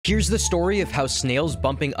Here's the story of how snails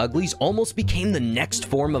bumping uglies almost became the next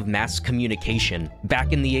form of mass communication.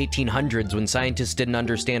 Back in the 1800s, when scientists didn't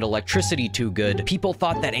understand electricity too good, people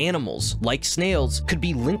thought that animals, like snails, could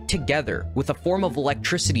be linked together with a form of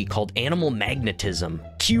electricity called animal magnetism.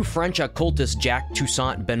 Cue French occultist Jacques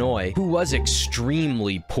Toussaint Benoit, who was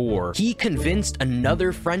extremely poor. He convinced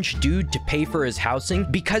another French dude to pay for his housing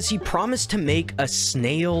because he promised to make a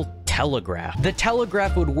snail telegraph. The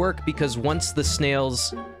telegraph would work because once the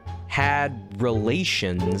snails had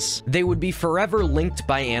relations, they would be forever linked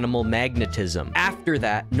by animal magnetism. After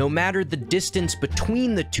that, no matter the distance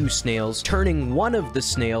between the two snails, turning one of the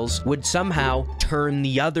snails would somehow turn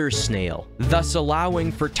the other snail, thus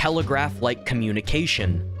allowing for telegraph-like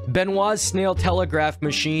communication. Benoit's snail telegraph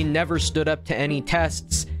machine never stood up to any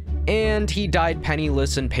tests, and he died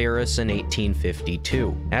penniless in Paris in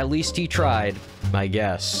 1852. At least he tried, I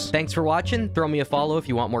guess. Thanks for watching. Throw me a follow if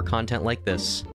you want more content like this.